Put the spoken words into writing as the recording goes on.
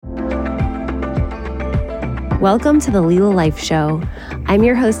Welcome to the Leela Life Show. I'm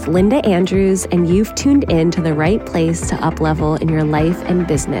your host, Linda Andrews, and you've tuned in to the right place to up-level in your life and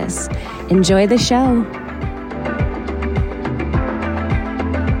business. Enjoy the show.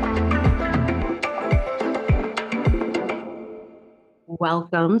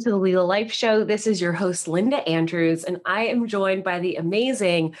 Welcome to the Leela Life Show. This is your host, Linda Andrews, and I am joined by the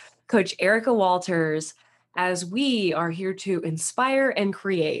amazing Coach Erica Walters as we are here to inspire and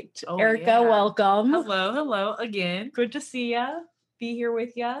create. Erica, welcome. Hello again. Good to see you. Be here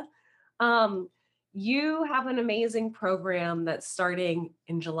with you. You have an amazing program that's starting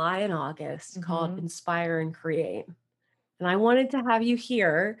in July and August called Inspire and Create. And I wanted to have you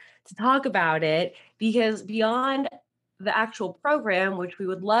here to talk about it because beyond the actual program, which we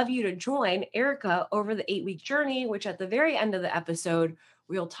would love you to join Erica over the 8-week journey, which at the very end of the episode,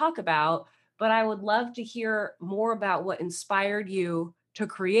 we'll talk about. But I would love to hear more about what inspired you to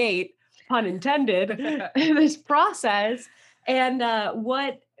create, pun intended, this process and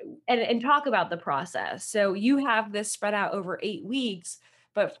talk about the process. So you have this spread out over 8 weeks.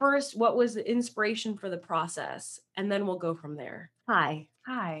 But first, what was the inspiration for the process? And then we'll go from there. Hi.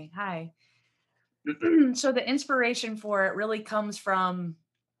 So the inspiration for it really comes from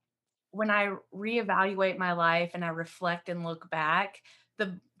when I reevaluate my life and I reflect and look back.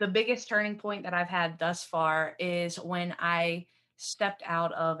 The biggest turning point that I've had thus far is when I stepped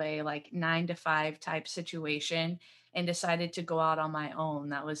out of a 9-to-5 type situation and decided to go out on my own.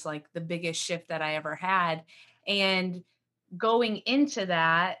 That was the biggest shift that I ever had. And going into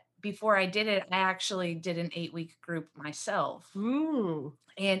that, before I did it, I actually did an 8-week group myself. Ooh.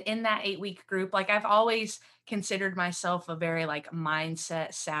 And in that 8-week group, I've always considered myself a very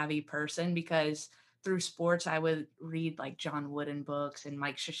mindset savvy person because through sports, I would read John Wooden books and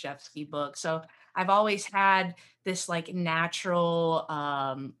Mike Krzyzewski books. So I've always had this natural,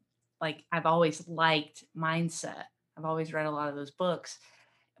 I've always liked mindset. I've always read a lot of those books.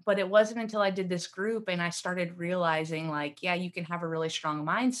 But it wasn't until I did this group and I started realizing yeah, you can have a really strong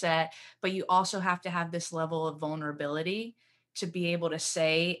mindset, but you also have to have this level of vulnerability to be able to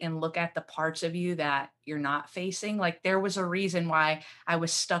say and look at the parts of you that you're not facing. There was a reason why I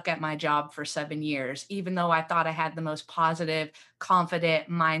was stuck at my job for 7 years, even though I thought I had the most positive, confident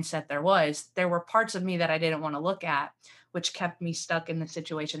mindset there were parts of me that I didn't want to look at, which kept me stuck in the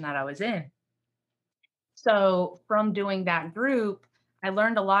situation that I was in. So from doing that group, I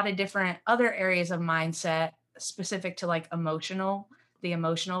learned a lot of different other areas of mindset specific to the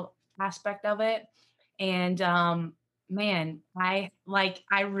emotional aspect of it. And man, I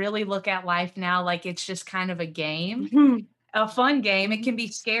really look at life now like it's just kind of a game. A fun game. It can be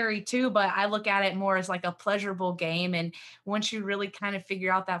scary too, but I look at it more as a pleasurable game. And once you really kind of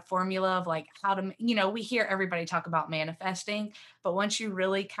figure out that formula of how to, we hear everybody talk about manifesting, but once you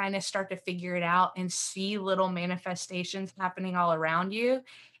really kind of start to figure it out and see little manifestations happening all around you,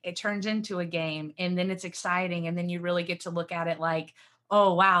 it turns into a game and then it's exciting. And then you really get to look at it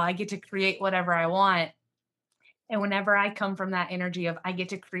oh, wow, I get to create whatever I want. And whenever I come from that energy of I get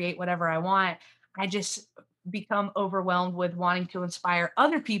to create whatever I want, I just become overwhelmed with wanting to inspire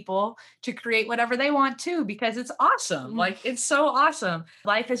other people to create whatever they want too, because it's awesome. It's so awesome.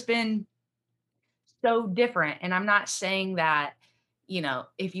 Life has been so different. And I'm not saying that,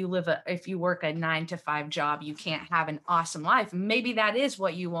 if you work a 9-to-5 job, you can't have an awesome life. Maybe that is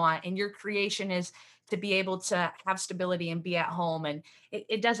what you want. And your creation is to be able to have stability and be at home. And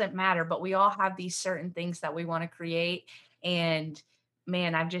it doesn't matter, but we all have these certain things that we want to create. And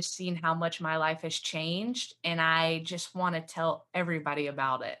man, I've just seen how much my life has changed. And I just want to tell everybody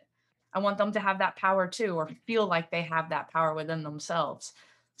about it. I want them to have that power too, or feel like they have that power within themselves.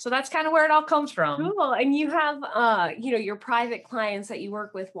 So that's kind of where it all comes from. Cool. And you have, your private clients that you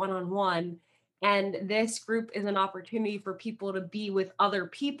work with one-on-one. And this group is an opportunity for people to be with other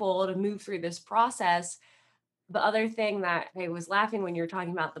people to move through this process. The other thing that I was laughing when you were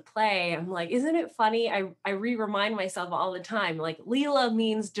talking about the play, I'm like, isn't it funny? I remind myself all the time, Leela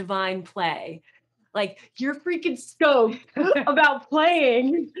means divine play. You're freaking stoked about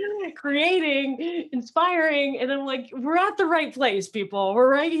playing, creating, inspiring. And I'm like, we're at the right place, people. We're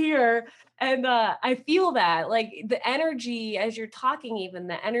right here. And I feel that the energy as you're talking, even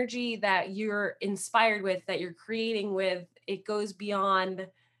the energy that you're inspired with, that you're creating with, it goes beyond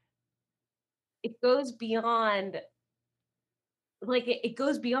it goes beyond.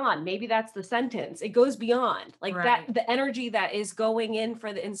 Maybe that's the sentence. It goes beyond Right. that. The energy that is going in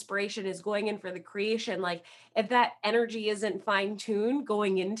for the inspiration is going in for the creation. If that energy isn't fine-tuned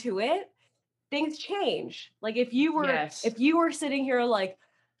going into it, things change. If you were sitting here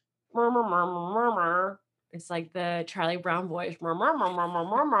murmur, murmur, murmur, it's like the Charlie Brown voice, murmur, murmur, murmur,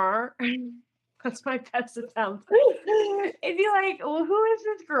 murmur. That's my best attempt. It'd be like, well, who is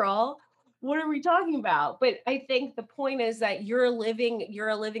this girl? What are we talking about? But I think the point is that you're a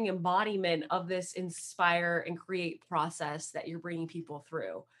living embodiment of this inspire and create process that you're bringing people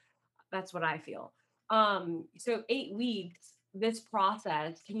through. That's what I feel. So 8 weeks, this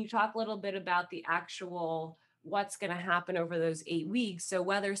process, can you talk a little bit about the actual what's going to happen over those 8 weeks? So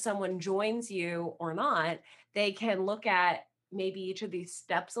whether someone joins you or not, they can look at maybe each of these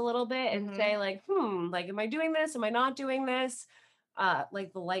steps a little bit and Mhm. say, like, like, am I doing this? Am I not doing this?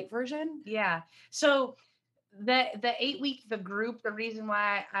 Like the light version. Yeah. So the 8 week the group, the reason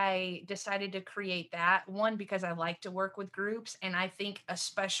why I decided to create that, one, because I like to work with groups, and I think a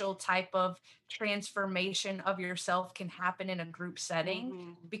special type of transformation of yourself can happen in a group setting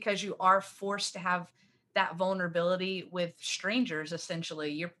Hmm. because you are forced to have that vulnerability with strangers.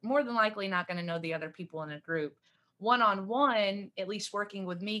 Essentially, you're more than likely not going to know the other people in a group. One on one, at least working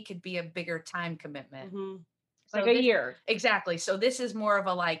with me, could be a bigger time commitment. Hmm. Like So a this year. exactly. So this is more of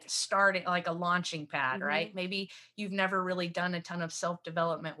a like starting, like a launching pad, right? Hmm. Maybe you've never really done a ton of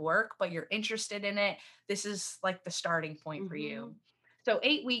self-development work, but you're interested in it. This is like the starting point for you. Hmm. So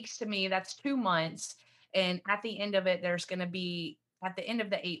 8 weeks to me, that's 2 months. And at the end of it, there's going to be at the end of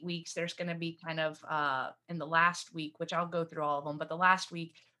the 8 weeks, there's going to be kind of in the last week, which I'll go through all of them, but the last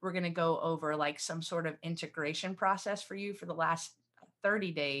week, we're going to go over like some sort of integration process for you for the last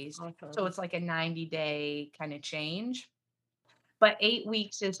 30 days. So Awesome. it's like a 90-day kind of change. But 8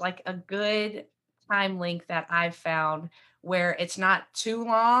 weeks is like a good time length that I've found where it's not too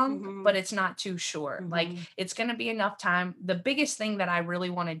long, Hmm. but it's not too short. Like Hmm. it's going to be enough time. The biggest thing that I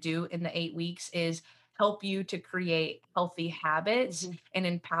really want to do in the 8 weeks is help you to create healthy habits Hmm. and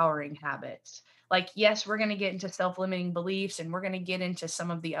empowering habits. Like, yes, we're going to get into self limiting beliefs and we're going to get into some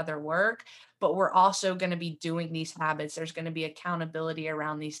of the other work, but we're also going to be doing these habits. There's going to be accountability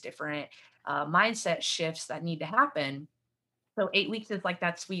around these different mindset shifts that need to happen. So 8 weeks is like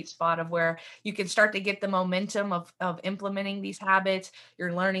that sweet spot of where you can start to get the momentum of implementing these habits.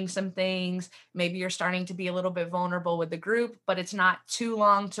 You're learning some things. Maybe you're starting to be a little bit vulnerable with the group, but it's not too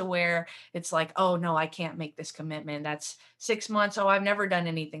long to where it's like, oh no, I can't make this commitment. That's 6 months. Oh, I've never done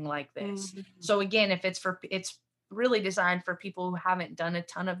anything like this. Hmm. So again, if it's really designed for people who haven't done a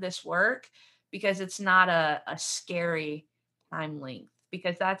ton of this work because it's not a scary time length.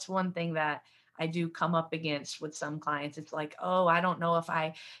 Because that's one thing that I do come up against with some clients. It's like, "Oh, I don't know if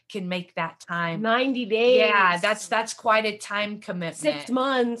I can make that time." 90 Yeah, days. that's quite a time 6 commitment.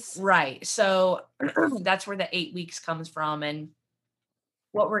 months. Right. So that's where the 8 weeks comes from. And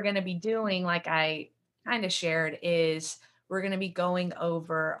what we're going to be doing, like I kind of shared, is we're going to be going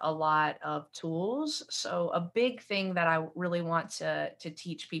over a lot of tools. So a big thing that I really want to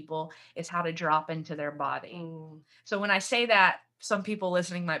teach people is how to drop into their body. Mm. So when I say that, some people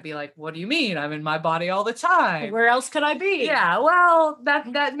listening might be like, "What do you mean? I'm in my body all the time." Where else could I be? Yeah, well,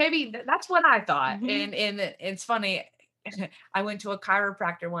 that maybe that's what I thought. Mhm. And it's funny. I went to a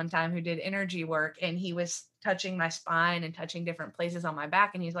chiropractor one time who did energy work, and he was touching my spine and touching different places on my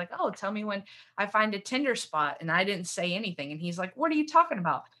back, and he's like, "Oh, tell me when I find a tender spot." And I didn't say anything, and he's like, "What are you talking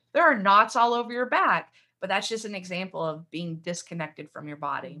about? There are knots all over your back." But that's just an example of being disconnected from your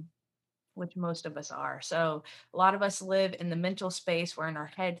body, which most of us are. So a lot of us live in the mental space. We're in our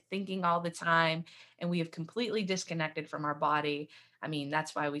head thinking all the time, and we have completely disconnected from our body. I mean,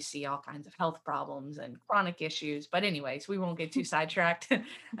 that's why we see all kinds of health problems and chronic issues. But, anyways, we won't get too sidetracked.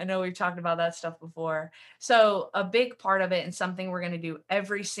 I know we've talked about that stuff before. So, a big part of it, and something we're going to do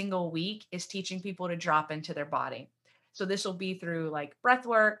every single week, is teaching people to drop into their body. So, this will be through like breath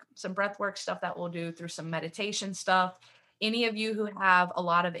work, some breath work stuff that we'll do, through some meditation stuff. Any of you who have a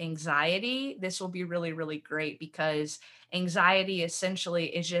lot of anxiety, this will be really, really great because anxiety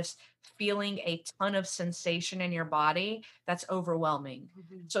essentially is just feeling a ton of sensation in your body that's overwhelming.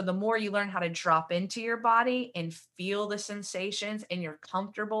 Mhm. So the more you learn how to drop into your body and feel the sensations and you're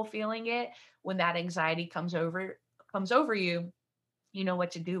comfortable feeling it when that anxiety comes over you, you know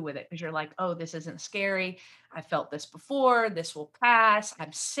what to do with it because you're like, oh, this isn't scary. I felt this before. This will pass.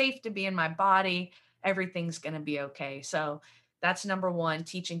 I'm safe to be in my body. Everything's going to be okay. So that's number one,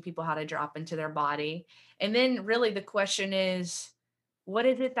 teaching people how to drop into their body. And then really the question is, what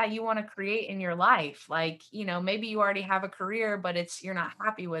is it that you want to create in your life? Like, maybe you already have a career, but you're not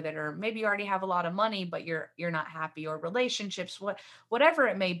happy with it, or maybe you already have a lot of money, but you're not happy, or relationships, whatever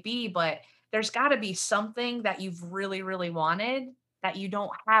it may be. But there's got to be something that you've really, really wanted that you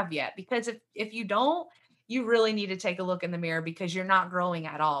don't have yet. Because if you don't, you really need to take a look in the mirror because you're not growing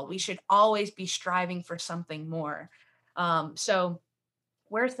at all. We should always be striving for something more. So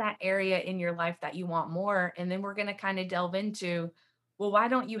where's that area in your life that you want more? And then we're going to kind of delve into, well, why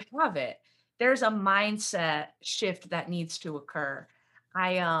don't you have it? there's a mindset shift that needs to occur.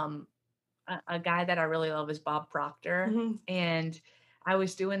 I a guy that I really love is Bob Proctor, Mhm. and I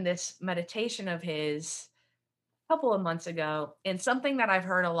was doing this meditation of his a couple of months ago, and something that I've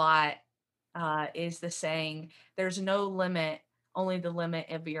heard a lot is the saying, "There's no limit, only the limit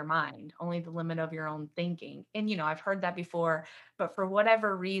of your mind, only the limit of your own thinking." And I've heard that before, but for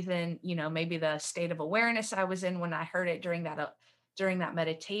whatever reason, maybe the state of awareness I was in when I heard it during that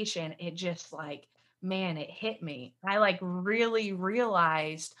meditation, it just like, man, it hit me. I like really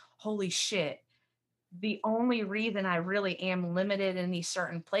realized, holy shit, the only reason I really am limited in these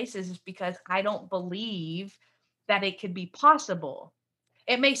certain places is because I don't believe that it could be possible.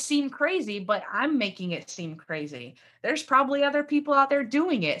 It may seem crazy, but I'm making it seem crazy. There's probably other people out there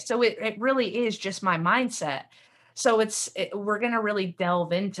doing it. So it really is just my mindset. So we're going to really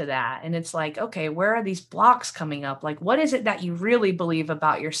delve into that. And it's like, okay, where are these blocks coming up? Like, what is it that you really believe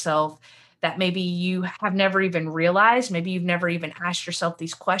about yourself that maybe you have never even realized? Maybe you've never even asked yourself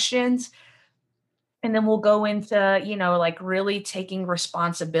these questions. And then we'll go into, like really taking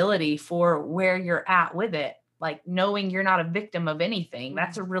responsibility for where you're at with it. Like knowing you're not a victim of anything.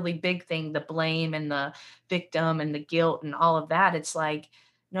 That's a really big thing. The blame and the victim and the guilt and all of that. It's like,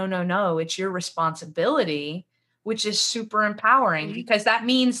 no, no, no. It's your responsibility, which is super empowering Mhm. because that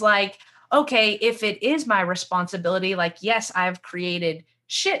means like, okay, if it is my responsibility, like, yes, I've created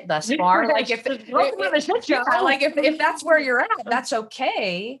shit thus far. Like Welcome to the shit show. yeah, like if that's where you're at, that's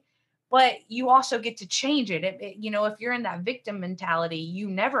okay, but you also get to change it. If you're in that victim mentality, you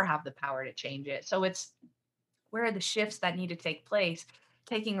never have the power to change it. So it's where are the shifts that need to take place,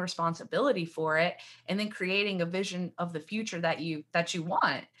 taking responsibility for it, and then creating a vision of the future that you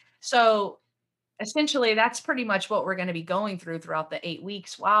want. So essentially, that's pretty much what we're going to be going throughout the 8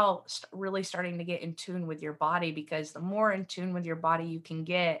 weeks while really starting to get in tune with your body. Because the more in tune with your body you can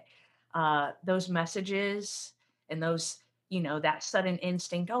get, those messages and that sudden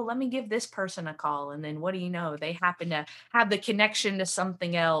instinct, oh, let me give this person a call. And then what do you know? They happen to have the connection to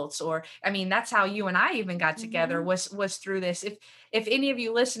something else. Or, I mean, that's how you and I even got together Mhm. was through this. If any of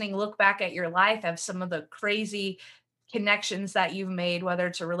you listening look back at your life, have some of the crazy connections that you've made, whether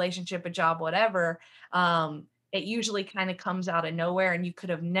it's a relationship, a job, whatever, it usually kind of comes out of nowhere and you could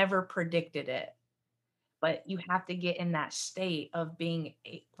have never predicted it. But you have to get in that state of being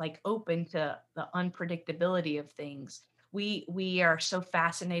like open to the unpredictability of things. We are so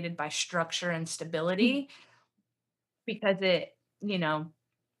fascinated by structure and stability because you know,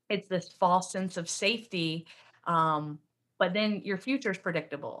 it's this false sense of safety. But then your future is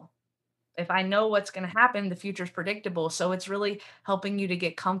predictable. If I know what's going to happen, the future's predictable. So it's really helping you to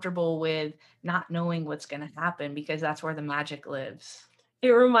get comfortable with not knowing what's going to happen because that's where the magic lives.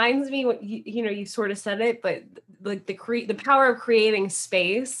 It reminds me what you sort of said it, but like the power of creating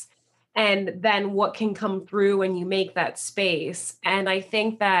space and then what can come through when you make that space. And I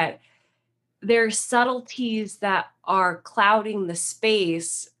think that there's subtleties that are clouding the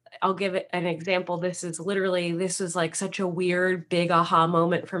space. I'll give it an example. This was like such a weird big aha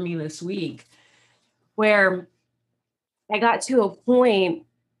moment for me this week where I got to a point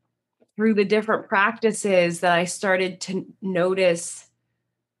through the different practices that I started to notice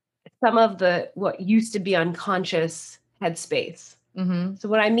some of the what used to be unconscious headspace. Mm-hmm. So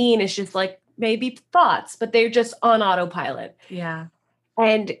what I mean is just like maybe thoughts, but they're just on autopilot. Yeah.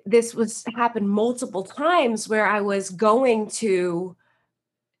 And this was happened multiple times where I was going to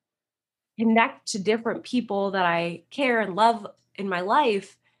connect to different people that I care and love in my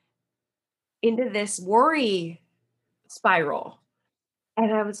life into this worry spiral.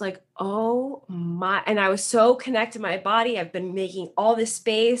 And I was like, "Oh my," and I was so connected to my body. I've been making all this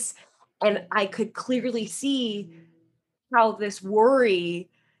space, and I could clearly see how this worry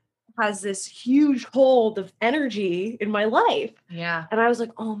has this huge hold of energy in my life. Yeah. And I was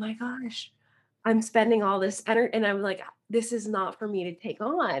like, "Oh my gosh, I'm spending all this energy," and I'm like, "This is not for me to take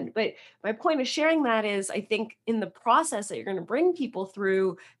on." But my point of sharing that is I think in the process that you're going to bring people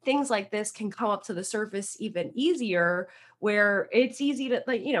through, things like this can come up to the surface even easier, where it's easy to,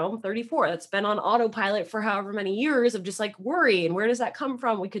 like, I'm 34. That's been on autopilot for however many years of just like worry. And where does that come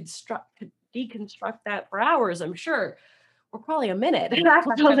from? We could deconstruct that for hours, I'm sure, or probably a minute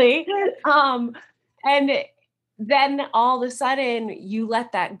actually. Um, and then all of a sudden you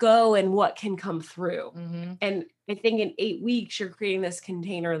let that go and what can come through. Mm-hmm. And I think in 8 weeks, you're creating this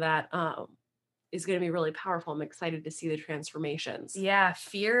container that is going to be really powerful. I'm excited to see the transformations. Yeah,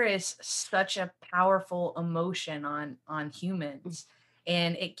 fear is such a powerful emotion on humans,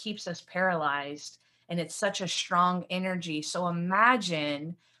 and it keeps us paralyzed, and it's such a strong energy. So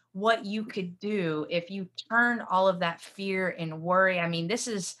imagine what you could do if you turn all of that fear and worry. I mean, this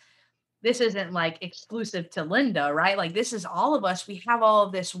is this isn't like exclusive to Linda, right? Like this is all of us. We have all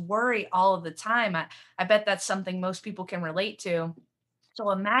of this worry all of the time. I bet that's something most people can relate to.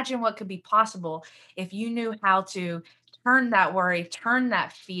 So imagine what could be possible if you knew how to turn that worry, turn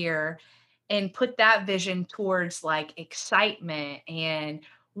that fear, and put that vision towards like excitement and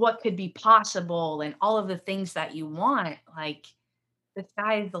what could be possible and all of the things that you want. Like the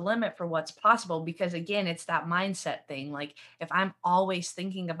sky is the limit for what's possible because again, it's that mindset thing. Like if I'm always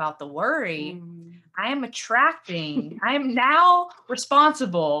thinking about the worry, Mm. I am now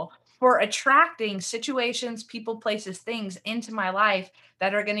responsible for attracting situations, people, places, things into my life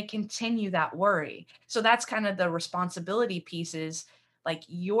that are going to continue that worry. So that's kind of the responsibility pieces. Like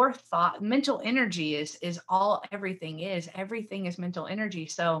your thought, mental energy is all everything is. Everything is mental energy.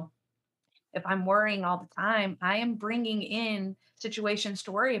 So if I'm worrying all the time, I am bringing in situations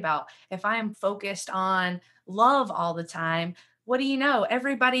to worry about. If I am focused on love all the time, what do you know?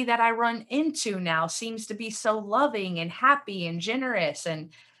 Everybody that I run into now seems to be so loving and happy and generous.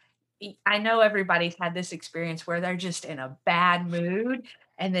 And I know everybody's had this experience where they're just in a bad mood.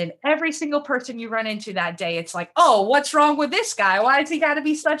 And then every single person you run into that day, it's like, oh, what's wrong with this guy? Why has he got to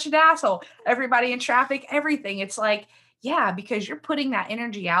be such an asshole? Everybody in traffic, everything. It's like, yeah, because you're putting that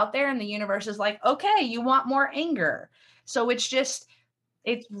energy out there, and the universe is like, okay, you want more anger. So it's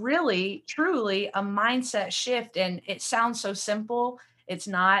really, truly a mindset shift. And it sounds so simple. It's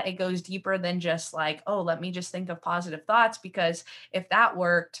not, it goes deeper than just like, oh, let me just think of positive thoughts. Because if that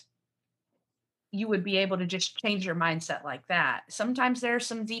worked, you would be able to just change your mindset like that. Sometimes there are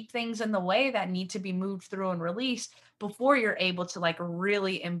some deep things in the way that need to be moved through and released before you're able to like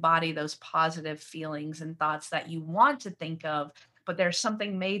really embody those positive feelings and thoughts that you want to think of, but there's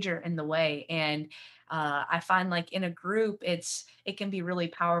something major in the way. And I find like in a group, it can be really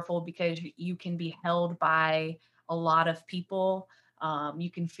powerful because you can be held by a lot of people. You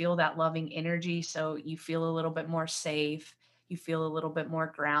can feel that loving energy, so you feel a little bit more safe. You feel a little bit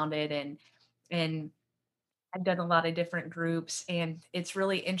more grounded, and I've done a lot of different groups, and it's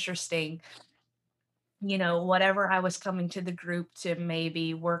really interesting, whatever I was coming to the group to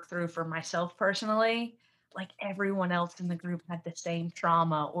maybe work through for myself personally, like everyone else in the group had the same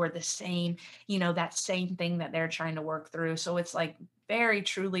trauma or the same, that same thing that they're trying to work through. So it's like very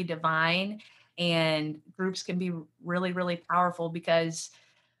truly divine, and groups can be really, really powerful because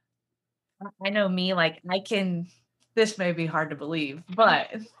I know me, like this may be hard to believe, but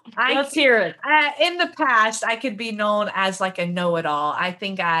Let's hear it. in the past, I could be known as like a know-it-all. I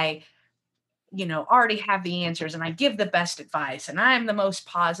think I, already have the answers and I give the best advice and I'm the most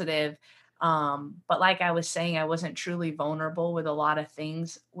positive. But like I was saying, I wasn't truly vulnerable with a lot of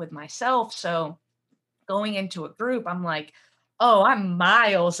things with myself. So going into a group, I'm like, oh, I'm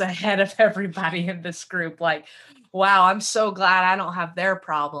miles ahead of everybody in this group. Like, wow, I'm so glad I don't have their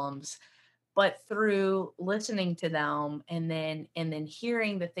problems. But through listening to them and then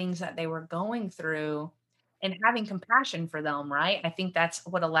hearing the things that they were going through and having compassion for them, right? I think that's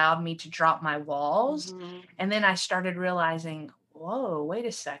what allowed me to drop my walls. Mhm. And then I started realizing, whoa, wait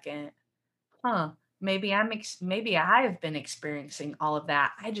a second. Huh, maybe I have been experiencing all of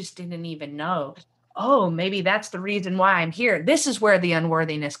that. I just didn't even know. Oh, maybe that's the reason why I'm here. This is where the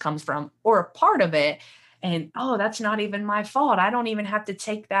unworthiness comes from, or a part of it. And oh, that's not even my fault. I don't even have to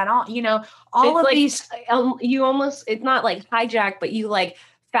take that on. All It's of like these. you almost, it's not like hijack, but you like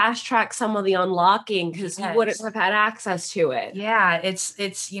fast track some of the unlocking because you wouldn't Yes. have had access to it. Yeah, it's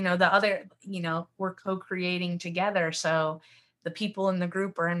the other, we're co-creating together. So the people in the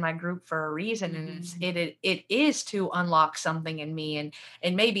group are in my group for a reason, and it is to unlock something in me,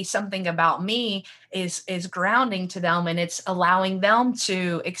 and maybe something about me is grounding to them, and it's allowing them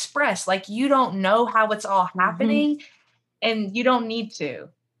to express. Like you don't know how it's all Mhm. happening, and you don't need to,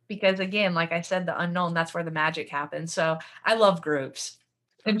 because again, like I said, the unknown, that's where the magic happens. So I love groups,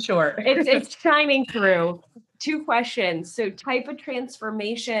 in short. It's shining through. Two questions. So type of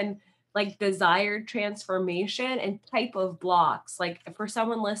transformation, like desired transformation, and type of blocks. Like for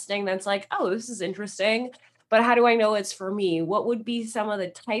someone listening that's like, oh, this is interesting, but how do I know it's for me? What would be some of the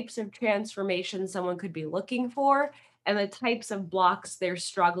types of transformation someone could be looking for and the types of blocks they're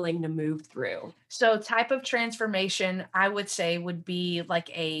struggling to move through? So, type of transformation, I would say, would be like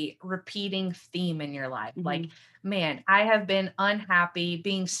a repeating theme in your life. Like, Mhm. man, I have been unhappy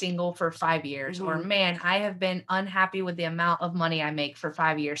being single for 5 years, or Mhm. man, I have been unhappy with the amount of money I make for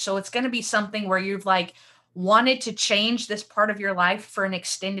 5 years. So, it's going to be something where you've like wanted to change this part of your life for an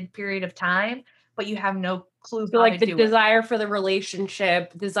extended period of time, but you have no clue So how like to the do it. desire for the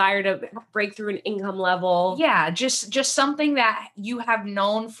relationship, desire to break through an income level. Yeah, just something that you have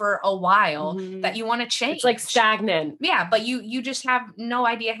known for a while Mhm. that you want to change. It's like stagnant. Yeah, but you just have no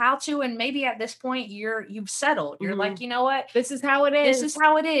idea how to, and maybe at this point you've settled. You're like, Mhm. you know what? This is how it is. This is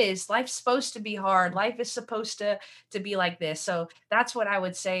how it is. Life's supposed to be hard. Life is supposed to be like this. So that's what I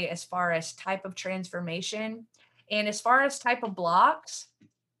would say as far as type of transformation. And as far as type of blocks,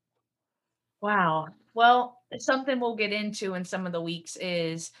 wow. Well, something we'll get into in some of the weeks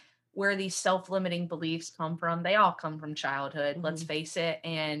is where these self-limiting beliefs come from. They all come from childhood, let's Mhm. face it,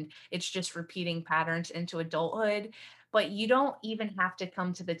 and it's just repeating patterns into adulthood, but you don't even have to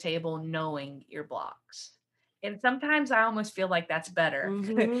come to the table knowing your blocks. And sometimes I almost feel like that's better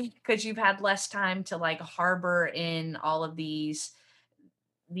Mhm. because you've had less time to like harbor in all of these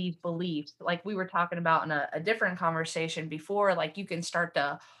beliefs like we were talking about in a different conversation before, like you can start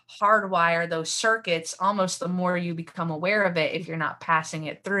to hardwire those circuits almost the more you become aware of it if you're not passing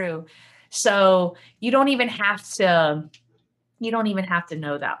it through. So you don't even have to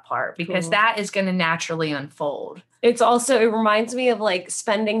know that part because Cool. that is going to naturally unfold. It's also, it reminds me of like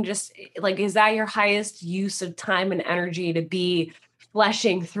spending just like, is that your highest use of time and energy to be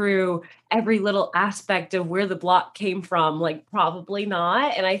fleshing through every little aspect of where the block came from? Like, probably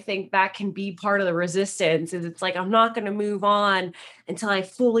not. And I think that can be part of the resistance is it's like, I'm not going to move on until I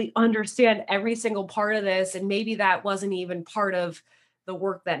fully understand every single part of this. And maybe that wasn't even part of the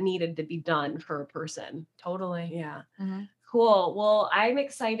work that needed to be done for a person. Totally. Yeah. Mhm. Cool. Well, I'm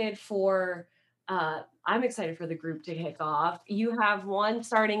excited for the group to kick off. You have one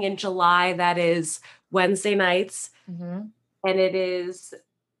starting in July that is Wednesday nights, Mhm. and it is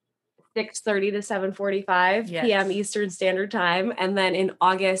 6:30 to 7:45 p.m. Yes. Eastern Standard Time. And then in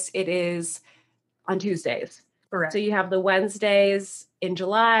August, it is on Tuesdays. Correct. So you have the Wednesdays in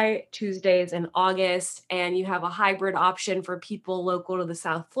July, Tuesdays in August, and you have a hybrid option for people local to the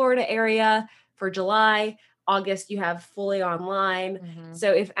South Florida area for July. August, you have fully online. Mhm.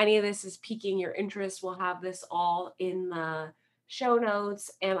 So if any of this is piquing your interest, we'll have this all in the show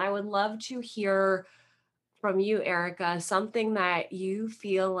notes. And I would love to hear from you, Erica, something that you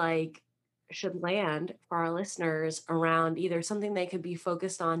feel like should land for our listeners around either something they could be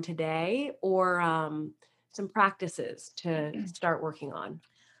focused on today or some practices to start working on.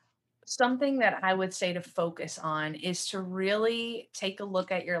 Something that I would say to focus on is to really take a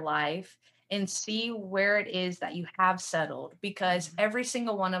look at your life and see where it is that you have settled. Because every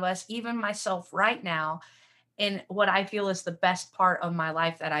single one of us, even myself right now, in what I feel is the best part of my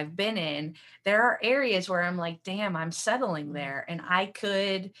life that I've been in, there are areas where I'm like, damn, I'm settling there and I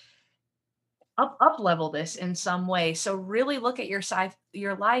could up level this in some way. So really look at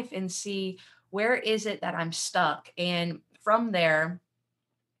your life and see where is it that I'm stuck. And from there,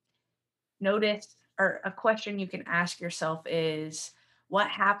 notice or a question you can ask yourself is what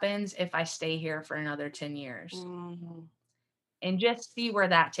happens if I stay here for another 10 years? Mhm. And just see where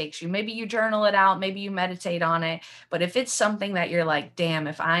that takes you. Maybe you journal it out, maybe you meditate on it. But if it's something that you're like, damn,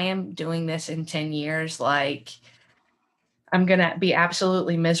 if I am doing this in 10 years, like I'm going to be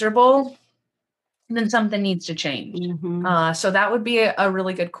absolutely miserable, then something needs to change. Mhm. So that would be a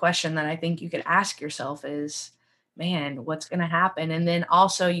really good question that I think you could ask yourself is, man, what's going to happen? And then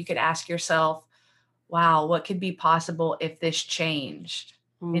also you could ask yourself, wow, what could be possible if this changed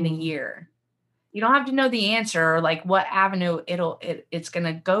in a Mm. year? You don't have to know the answer or like what avenue it's going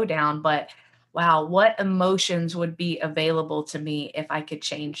to go down, but wow, what emotions would be available to me if I could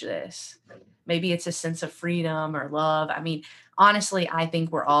change this? Maybe it's a sense of freedom or love. I mean, honestly, I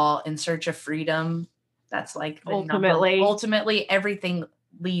think we're all in search of freedom. That's like the number. Ultimately. Ultimately, everything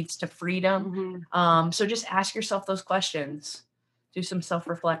leads to freedom. Mhm. So just ask yourself those questions. Do some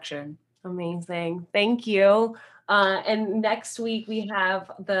self-reflection. Amazing. Thank you. And next week we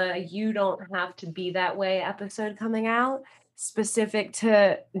have the You Don't Have to Be That Way episode coming out specific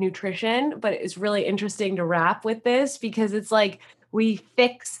to nutrition, but it's really interesting to wrap with this because it's like we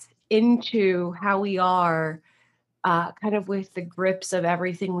fix into how we are kind of with the grips of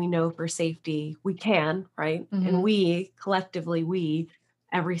everything we know for safety. We can, right? And Mhm. we collectively,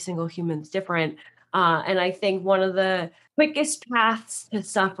 every single human's different. And I think one of the quickest paths to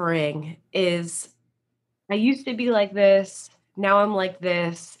suffering is I used to be like this, now I'm like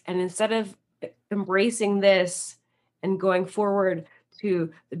this. And instead of embracing this and going forward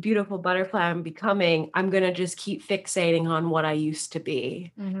to the beautiful butterfly I'm becoming, I'm going to just keep fixating on what I used to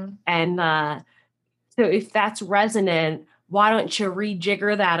be. Mhm. And so if that's resonant, why don't you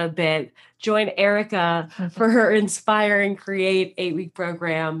rejigger that a bit? Join Erica for her Inspire and Create 8-week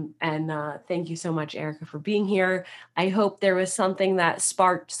program. And thank you so much, Erica, for being here. I hope there was something that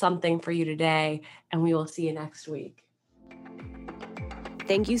sparked something for you today, and we will see you next week.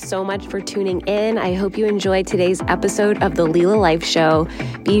 Thank you so much for tuning in. I hope you enjoyed today's episode of the Leela Life Show.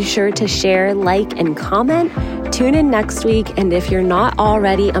 Be sure to share, like, and comment. Tune in next week. And if you're not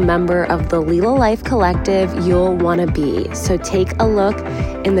already a member of the Leela Life Collective, you'll want to be. So take a look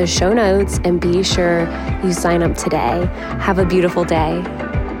in the show notes and be sure you sign up today. Have a beautiful day.